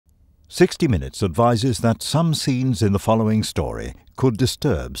60 Minutes advises that some scenes in the following story could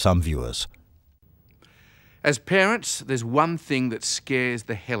disturb some viewers. As parents, there's one thing that scares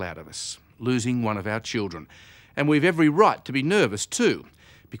the hell out of us: losing one of our children. And we've every right to be nervous too,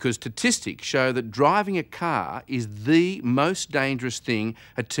 because statistics show that driving a car is the most dangerous thing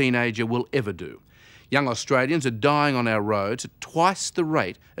a teenager will ever do. Young Australians are dying on our roads at twice the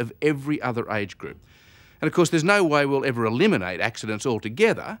rate of every other age group. And of course, there's no way we'll ever eliminate accidents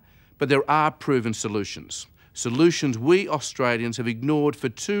altogether, but there are proven solutions. Solutions we Australians have ignored for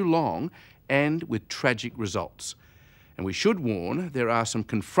too long and with tragic results. And we should warn, there are some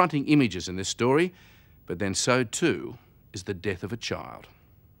confronting images in this story, but then so too is the death of a child.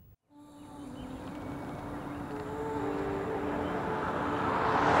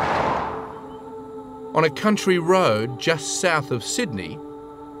 On a country road just south of Sydney,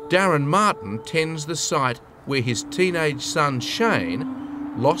 Darren Martin tends the site where his teenage son Shane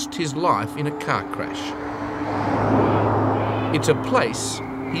lost his life in a car crash. It's a place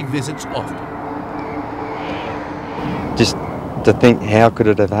he visits often. Just to think, how could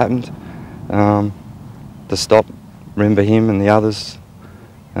it have happened? To stop, remember him and the others.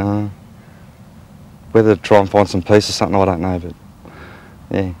 Whether to try and find some peace or something, I don't know, but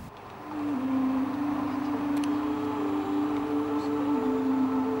yeah.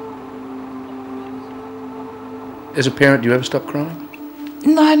 As a parent, do you ever stop crying?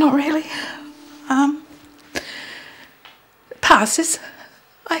 No, not really. It passes.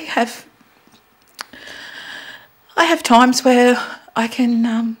 I have times where I can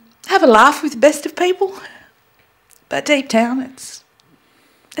have a laugh with the best of people, but deep down it's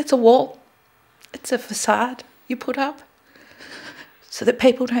a wall. It's a facade you put up so that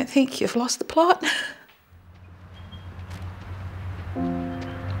people don't think you've lost the plot.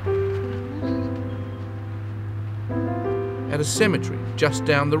 At a cemetery just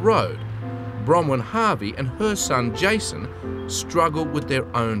down the road, Bronwyn Harvey and her son Jason struggle with their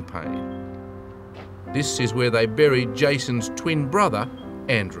own pain. This is where they buried Jason's twin brother,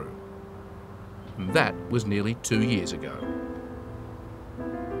 Andrew. And that was nearly 2 years ago.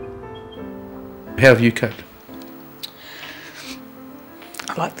 How have you coped?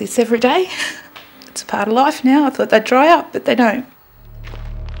 I like this every day. It's a part of life now. I thought they'd dry up, but they don't.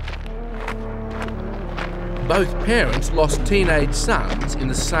 Both parents lost teenage sons in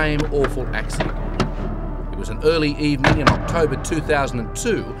the same awful accident. It was an early evening in October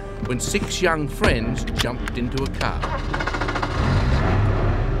 2002 when 6 young friends jumped into a car.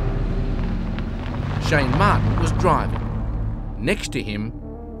 Shane Martin was driving. Next to him,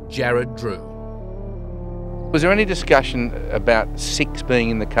 Jared Drew. Was there any discussion about 6 being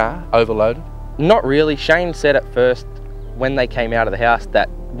in the car, overloaded? Not really. Shane said at first, when they came out of the house, that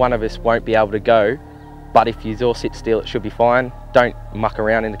one of us won't be able to go, but if you all sit still, it should be fine. Don't muck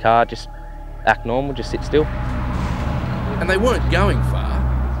around in the car, just act normal, just sit still. And they weren't going far.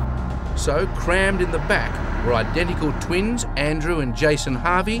 So, crammed in the back were identical twins, Andrew and Jason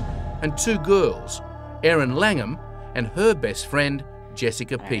Harvey, and 2 girls, Erin Langham and her best friend,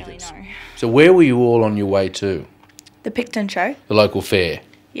 Jessica Peters. Really know. So where were you all on your way to? The Picton show? The local fair?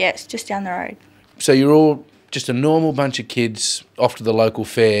 Yeah, it's just down the road. So you're all just a normal bunch of kids off to the local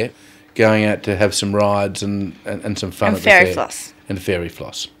fair, going out to have some rides and some fun And at the fair. fairy floss. And fairy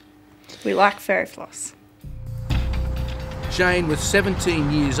floss. We like fairy floss. Shane was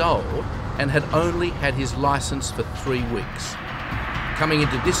 17 years old and had only had his licence for 3 weeks. Coming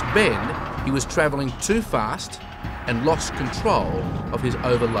into this bend, he was travelling too fast and lost control of his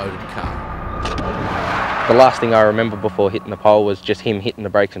overloaded car. The last thing I remember before hitting the pole was just him hitting the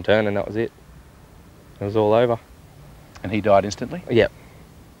brakes and turning, and that was it. It was all over. And he died instantly? Yep.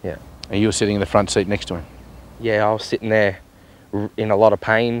 Yeah. And you were sitting in the front seat next to him? Yeah, I was sitting there in a lot of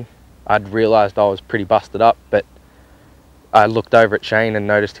pain. I'd realised I was pretty busted up, but I looked over at Shane and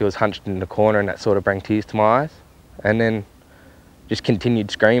noticed he was hunched in the corner, and that sort of brought tears to my eyes. And then just continued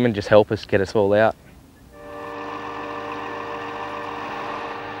screaming, just help us, get us all out.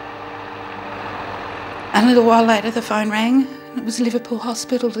 And a little while later the phone rang. It was Liverpool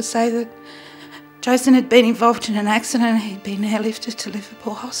Hospital to say that Jason had been involved in an accident and he'd been airlifted to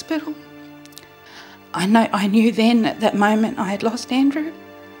Liverpool Hospital. I knew then at that moment I had lost Andrew.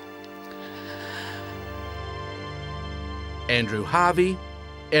 Andrew Harvey,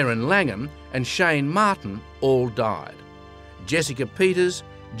 Erin Langham and Shane Martin all died. Jessica Peters,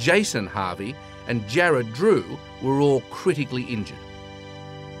 Jason Harvey and Jared Drew were all critically injured.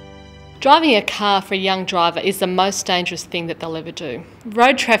 Driving a car for a young driver is the most dangerous thing that they'll ever do.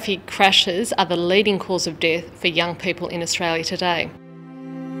 Road traffic crashes are the leading cause of death for young people in Australia today.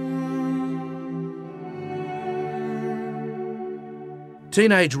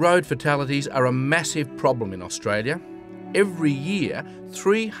 Teenage road fatalities are a massive problem in Australia. Every year,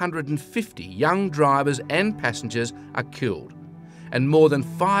 350 young drivers and passengers are killed, and more than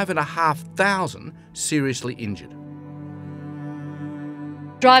 5,500 seriously injured.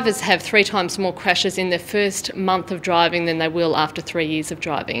 Drivers have 3 times more crashes in their first month of driving than they will after 3 years of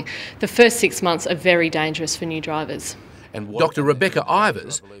driving. The first 6 months are very dangerous for new drivers. And Dr. Rebecca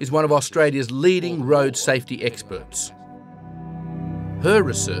Ivers is one of Australia's leading road safety experts. Her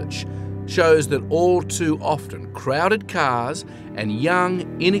research shows that all too often crowded cars and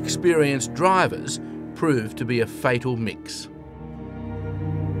young, inexperienced drivers prove to be a fatal mix.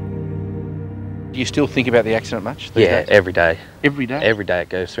 Do you still think about the accident much these Yeah, days? every day. Every day? Every day it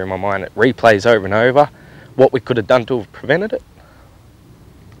goes through my mind. It replays over and over what we could have done to have prevented it.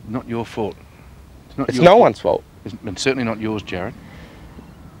 Not your fault. It's no one's fault. And certainly not yours, Jared.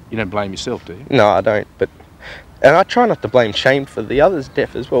 You don't blame yourself, do you? No, I don't. And I try not to blame shame for the other's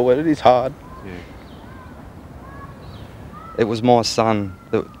death as well, but it is hard. Yeah. It was my son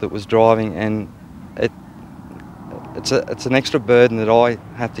that was driving, and it's an extra burden that I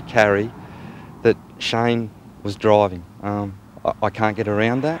have to carry, that Shane was driving. I can't get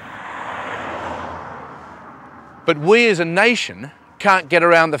around that. But we as a nation can't get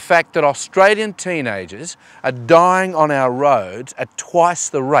around the fact that Australian teenagers are dying on our roads at twice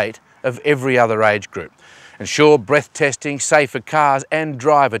the rate of every other age group. And sure, breath testing, safer cars and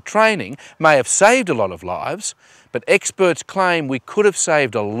driver training may have saved a lot of lives, but experts claim we could have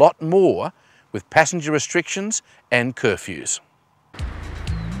saved a lot more with passenger restrictions and curfews.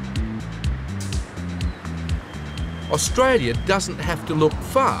 Australia doesn't have to look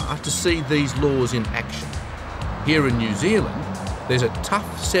far to see these laws in action. Here in New Zealand, there's a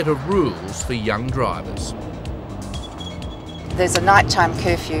tough set of rules for young drivers. There's a nighttime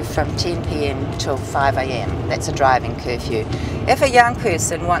curfew from 10 p.m. till 5 a.m. That's a driving curfew. If a young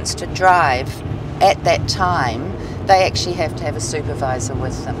person wants to drive at that time, they actually have to have a supervisor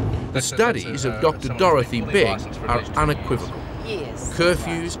with them. The studies of Dr. Dorothy Begg are unequivocal. Yes.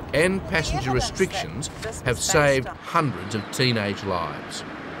 Curfews and passenger restrictions have saved hundreds of teenage lives.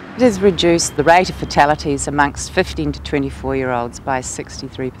 It has reduced the rate of fatalities amongst 15 to 24-year-olds by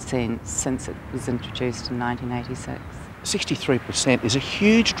 63% since it was introduced in 1986. 63% is a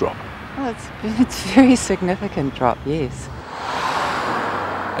huge drop. Well, it's a very significant drop, yes.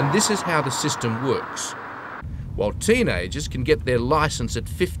 And this is how the system works. While teenagers can get their licence at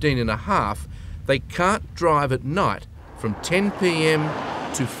 15 and a half, they can't drive at night from 10 p.m.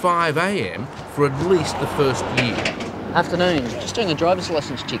 to 5 a.m. for at least the first year. Afternoon, just doing a driver's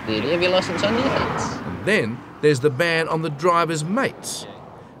licence check there. Do you have your licence on you? Thanks. And then there's the ban on the driver's mates.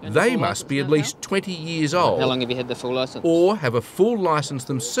 They must be at least 20 years old. How long have you had the full licence? Or have a full licence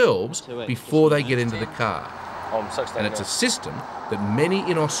themselves before they get into the car. And it's a system that many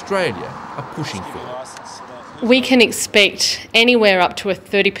in Australia are pushing for. We can expect anywhere up to a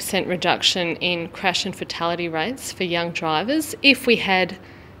 30% reduction in crash and fatality rates for young drivers if we had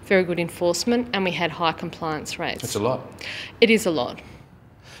very good enforcement and we had high compliance rates. That's a lot. It is a lot.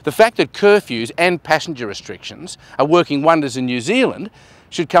 The fact that curfews and passenger restrictions are working wonders in New Zealand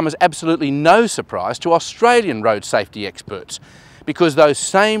should come as absolutely no surprise to Australian road safety experts, because those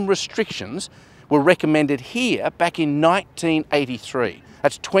same restrictions were recommended here back in 1983.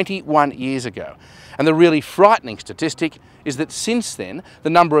 That's 21 years ago. And the really frightening statistic is that since then, the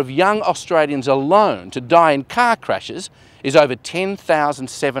number of young Australians alone to die in car crashes is over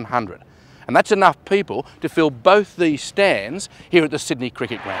 10,700. And that's enough people to fill both these stands here at the Sydney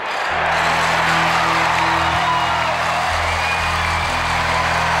Cricket Ground.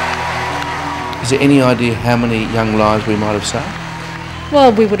 Is there any idea how many young lives we might have saved?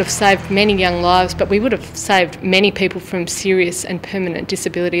 Well, we would have saved many young lives, but we would have saved many people from serious and permanent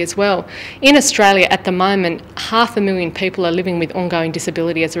disability as well. In Australia at the moment, 500,000 people are living with ongoing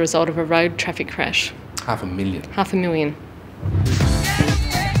disability as a result of a road traffic crash. 500,000. 500,000.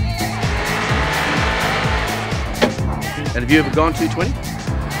 And have you ever gone 220?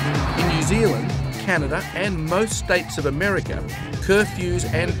 In New Zealand, Canada and most states of America, curfews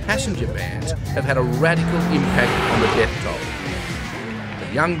and passenger bans have had a radical impact on the death toll.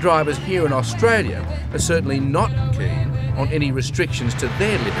 But young drivers here in Australia are certainly not keen on any restrictions to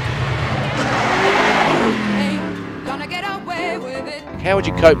their liberty. How would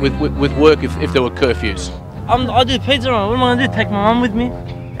you cope with work if there were curfews? I do pizza. What am I going to do? Take my mum with me?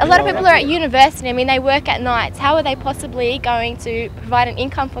 A lot of people are at university. I mean, they work at nights. How are they possibly going to provide an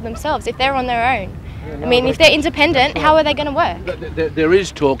income for themselves if they're on their own? I mean, if they're independent, how are they going to work? There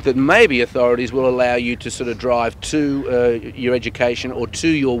is talk that maybe authorities will allow you to sort of drive to your education or to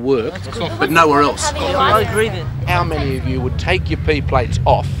your work, but nowhere else. I agree then. How many of you would take your P plates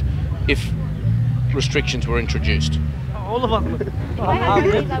off if restrictions were introduced? All of us.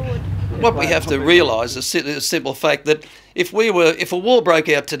 What we have to realise is the simple fact that if a war broke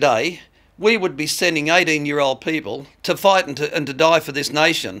out today, we would be sending 18-year-old people to fight and to die for this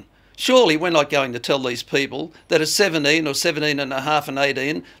nation. Surely we're not going to tell these people that at 17 or 17 and a half and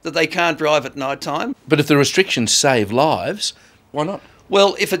 18 that they can't drive at night time. But if the restrictions save lives, why not?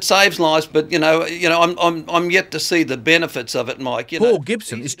 Well, if it saves lives, but I'm yet to see the benefits of it, Mike. Paul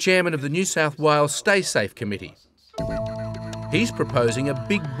Gibson is chairman of the New South Wales Stay Safe Committee. He's proposing a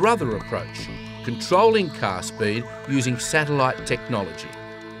Big Brother approach, controlling car speed using satellite technology.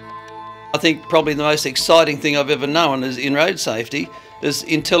 I think probably the most exciting thing I've ever known is in road safety is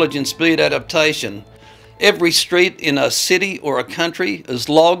intelligent speed adaptation. Every street in a city or a country is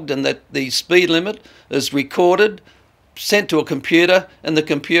logged, and that the speed limit is recorded, sent to a computer, and the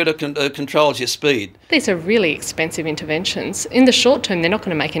computer controls your speed. These are really expensive interventions. In the short term, they're not going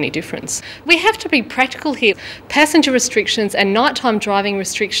to make any difference. We have to be practical here. Passenger restrictions and nighttime driving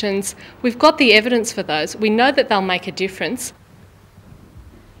restrictions, we've got the evidence for those. We know that they'll make a difference.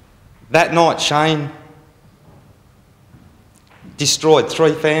 That night, Shane destroyed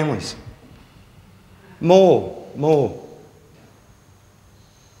 3 families. More.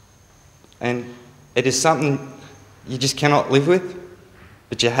 And it is something you just cannot live with,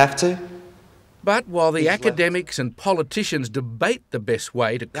 but you have to. But while the academics and politicians debate the best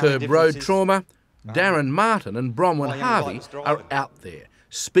way to curb road trauma, Darren Martin and Bronwyn Harvey are out there,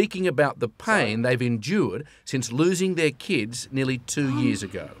 speaking about the pain they've endured since losing their kids nearly 2 years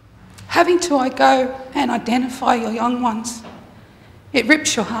ago. Having to go and identify your young ones, it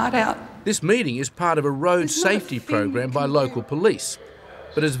rips your heart out. This meeting is part of a road safety program by local police.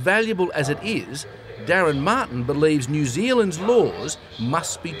 But as valuable as it is, Darren Martin believes New Zealand's laws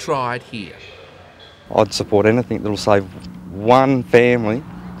must be tried here. I'd support anything that will save one family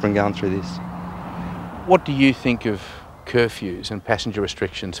from going through this. What do you think of curfews and passenger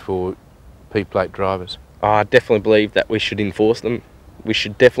restrictions for P-plate drivers? I definitely believe that we should enforce them. We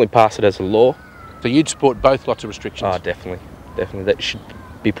should definitely pass it as a law. So you'd support both lots of restrictions? Oh, definitely. That should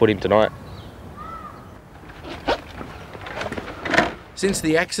be put in tonight. Since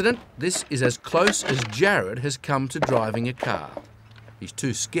the accident, this is as close as Jared has come to driving a car. He's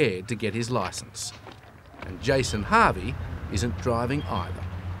too scared to get his licence. And Jason Harvey isn't driving either.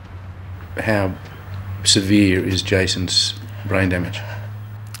 How severe is Jason's brain damage?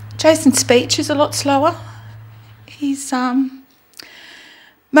 Jason's speech is a lot slower. His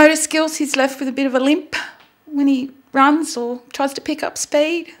motor skills, he's left with a bit of a limp when he runs or tries to pick up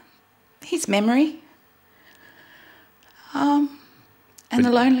speed. His memory. And the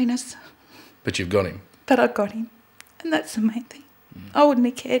loneliness. But you've got him. But I got him. And that's the main thing. I wouldn't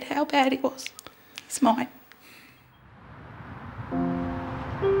have cared how bad he was. He's mine.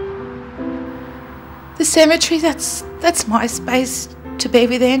 The cemetery, that's my space to be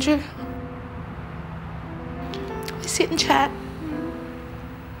with Andrew. We sit and chat.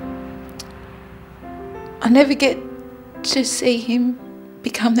 I never get to see him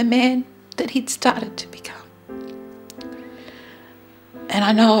become the man that he'd started to become. And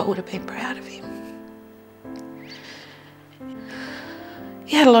I know I would have been proud of him.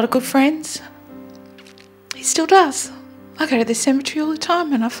 He had a lot of good friends. He still does. I go to the cemetery all the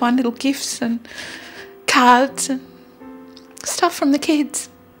time and I find little gifts and cards and stuff from the kids.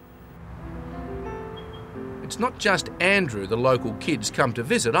 It's not just Andrew the local kids come to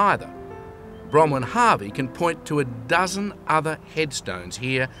visit either. Bronwyn Harvey can point to a dozen other headstones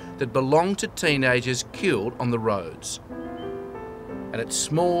here that belong to teenagers killed on the roads. And it's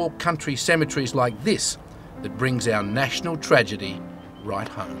small country cemeteries like this that brings our national tragedy right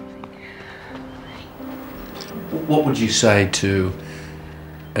home. What would you say to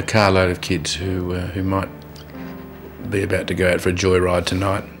a carload of kids who might be about to go out for a joyride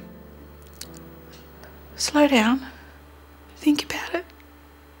tonight? Slow down. Think about it.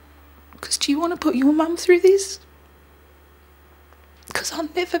 Because do you want to put your mum through this? Because I'll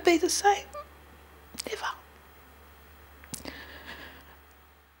never be the same. Never.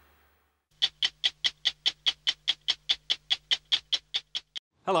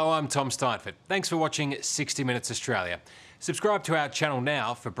 Hello, I'm Tom Steinfort. Thanks for watching 60 Minutes Australia. Subscribe to our channel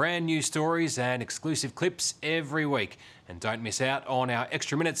now for brand new stories and exclusive clips every week. And don't miss out on our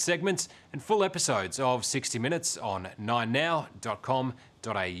Extra Minutes segments and full episodes of 60 Minutes on 9now.com.au,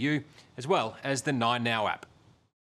 as well as the 9Now app.